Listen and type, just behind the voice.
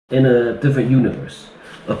in a different universe,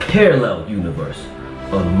 a parallel universe,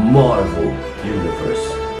 a Marvel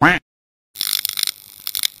universe.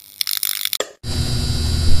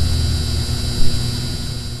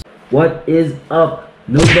 What is up,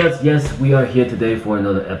 noobs? Yes, we are here today for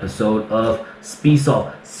another episode of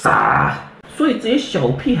speedsoft. 所以这些小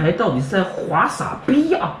屁孩到底是在滑傻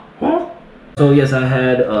逼啊？ So yes, I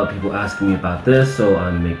had people asking me about this, so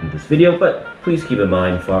I'm making this video. But please keep in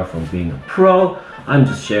mind, far from being a pro, I'm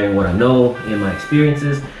just sharing what I know and my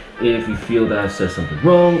experiences. If you feel that I've said something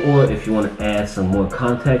wrong, or if you want to add some more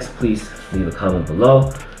context, please leave a comment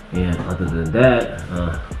below. And other than that,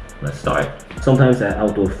 let's start. Sometimes at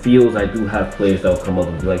outdoor fields, I do have players that will come up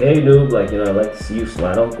and be like, "Hey, noob, like, I'd like to see you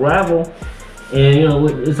slide on gravel." And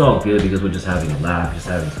it's all good because we're just having a laugh, just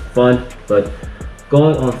having some fun. But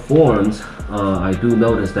going on forums, I do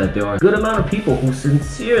notice that there are a good amount of people who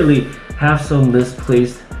sincerely have some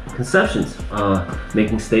misplaced conceptions,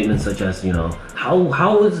 making statements such as,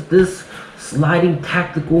 how is this sliding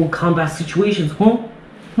tactical combat situations?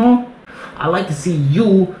 I like to see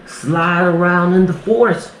you slide around in the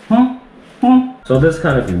forest. So this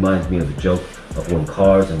kind of reminds me of a joke of when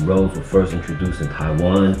cars and roads were first introduced in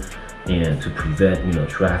Taiwan, and to prevent,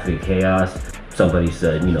 traffic chaos, somebody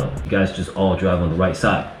said, you guys just all drive on the right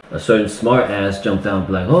side. A certain smart ass jumped down and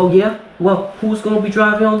be like, "Oh yeah? Well, who's gonna be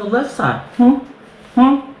driving on the left side?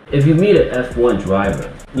 If you meet an F1 driver,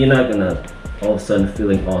 you're not gonna all of a sudden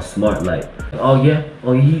feeling all smart like, "Oh yeah?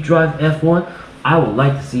 Oh, you drive F1? I would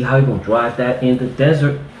like to see how you're gonna drive that in the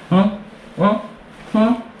desert."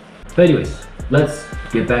 But anyways, let's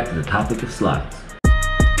get back to the topic of slides.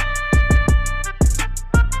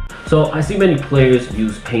 So I see many players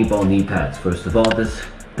use paintball knee pads. First of all, this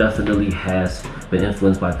definitely has been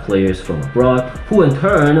influenced by players from abroad, who in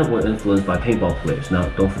turn were influenced by paintball players. Now,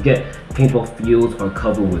 don't forget, paintball fields are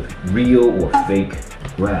covered with real or fake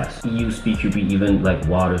grass. EU SpeedQB even like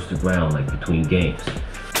waters the ground like between games.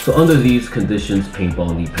 So under these conditions,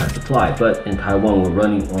 paintball knee pads apply. But in Taiwan, we're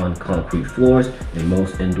running on concrete floors in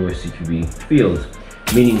most indoor CQB fields,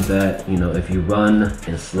 meaning that, if you run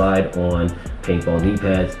and slide on paintball knee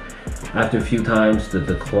pads, after a few times,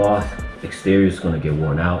 the cloth exterior is going to get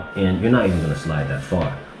worn out, and you're not even going to slide that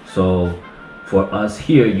far. So for us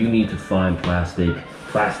here, you need to find plastic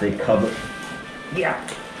covered,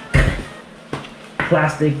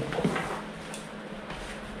 plastic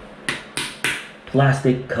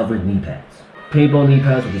covered knee pads. Paintball knee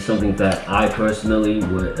pads would be something that I personally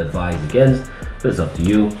would advise against, but it's up to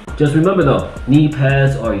you. Just remember though, knee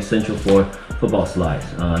pads are essential for football slides,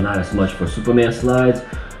 not as much for Superman slides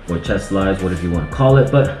or chest slides, whatever you want to call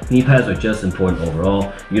it, but knee pads are just important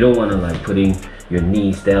overall. You don't want to like putting your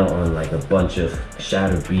knees down on like a bunch of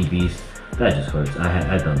shattered BBs. That just hurts.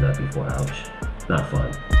 I've done that before. Ouch. Not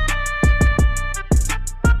fun.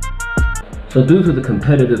 So due to the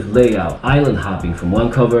competitive layout, island hopping from one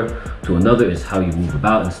cover to another is how you move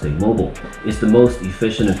about and stay mobile. It's the most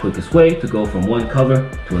efficient and quickest way to go from one cover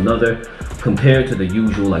to another compared to the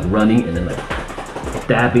usual like running and then like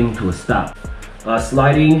dabbing to a stop.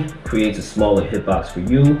 Sliding creates a smaller hitbox for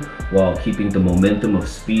you while keeping the momentum of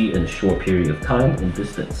speed in a short period of time and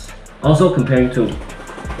distance. Also, comparing to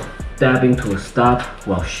dabbing to a stop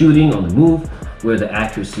while shooting on the move, where the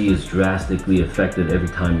accuracy is drastically affected every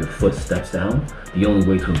time your foot steps down, the only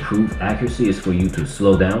way to improve accuracy is for you to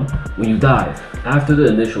slow down. When you dive, after the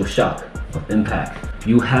initial shock of impact,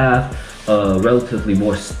 you have a relatively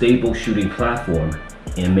more stable shooting platform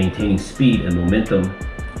and maintaining speed and momentum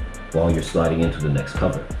while you're sliding into the next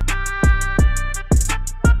cover.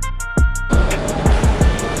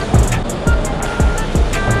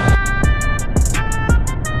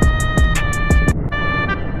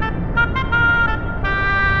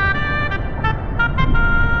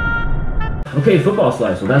 Okay, football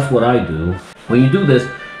slide, so that's what I do. When you do this,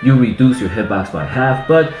 you reduce your hitbox by half,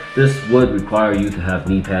 but this would require you to have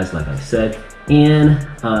knee pads like I said, and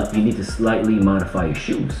you need to slightly modify your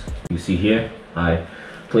shoes. You see here, I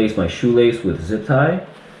place my shoelace with zip tie,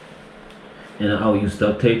 and I'll use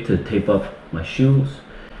duct tape to tape up my shoes.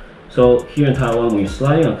 So here in Taiwan, when you're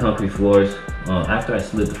sliding on concrete floors, after I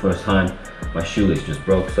slid the first time, my shoelace just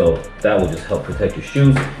broke, so that will just help protect your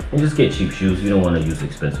shoes. And just get cheap shoes. You don't want to use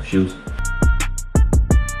expensive shoes.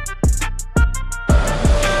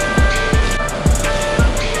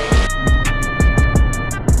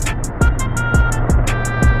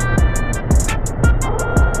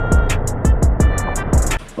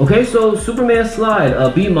 Okay, so Superman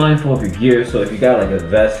slide, be mindful of your gear. So if you got like a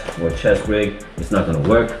vest or a chest rig, it's not gonna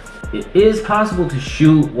work. It is possible to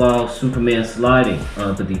shoot while Superman sliding,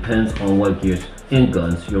 but depends on what gears and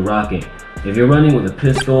guns you're rocking. If you're running with a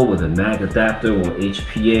pistol with a mag adapter or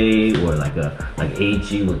HPA or like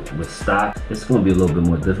AG with stock, it's going to be a little bit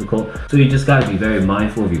more difficult. So you just got to be very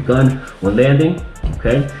mindful of your gun when landing.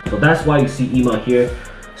 Okay, so that's why you see Emman here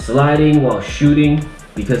sliding while shooting,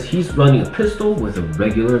 because he's running a pistol with a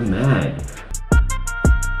regular mag.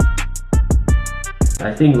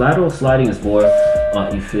 I think lateral sliding is more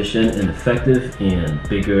efficient and effective in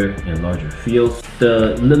bigger and larger fields.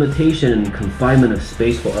 The limitation and confinement of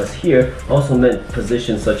space for us here also meant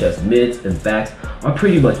positions such as mids and backs are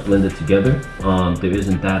pretty much blended together. There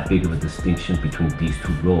isn't that big of a distinction between these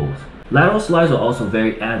two roles. Lateral slides are also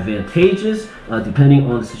very advantageous depending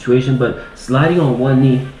on the situation, but sliding on one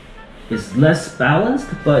knee is less balanced,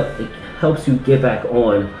 but it helps you get back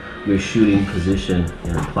on your shooting position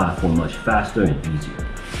and platform much faster and easier.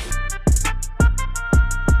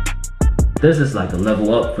 This is like a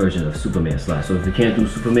level up version of Superman slide. So if you can't do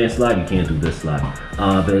Superman slide, you can't do this slide.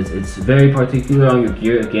 But it's very particular on your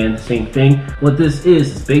gear. Again, same thing. What this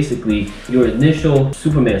is basically your initial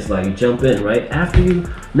Superman slide. You jump in, right? After you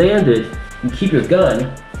landed, you keep your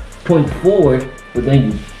gun pointed forward, but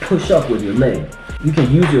then you push up with your leg. You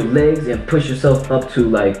can use your legs and push yourself up to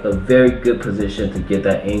like a very good position to get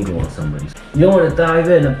that angle on somebody. You don't want to dive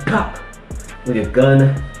in and pop with your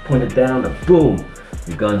gun pointed down and boom,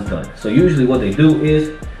 your gun's done. So usually what they do is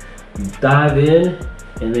you dive in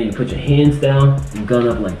and then you put your hands down and gun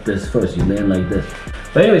up like this first. You land like this.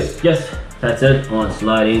 But anyways, yes, that's it on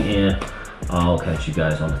sliding, and I'll catch you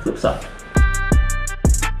guys on the flip side.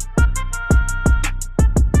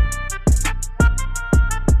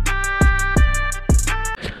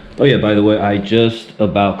 Oh yeah, by the way, I just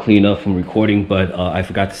about cleaned up from recording, but I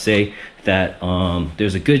forgot to say that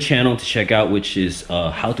there's a good channel to check out, which is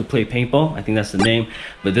How to Play Paintball. I think that's the name.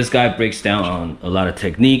 But this guy breaks down on a lot of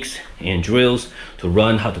techniques and drills to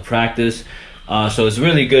run, how to practice. So it's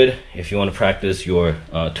really good if you want to practice your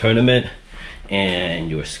tournament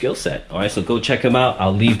and your skill set. All right, so go check him out.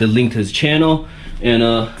 I'll leave the link to his channel, and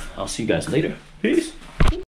I'll see you guys later. Peace.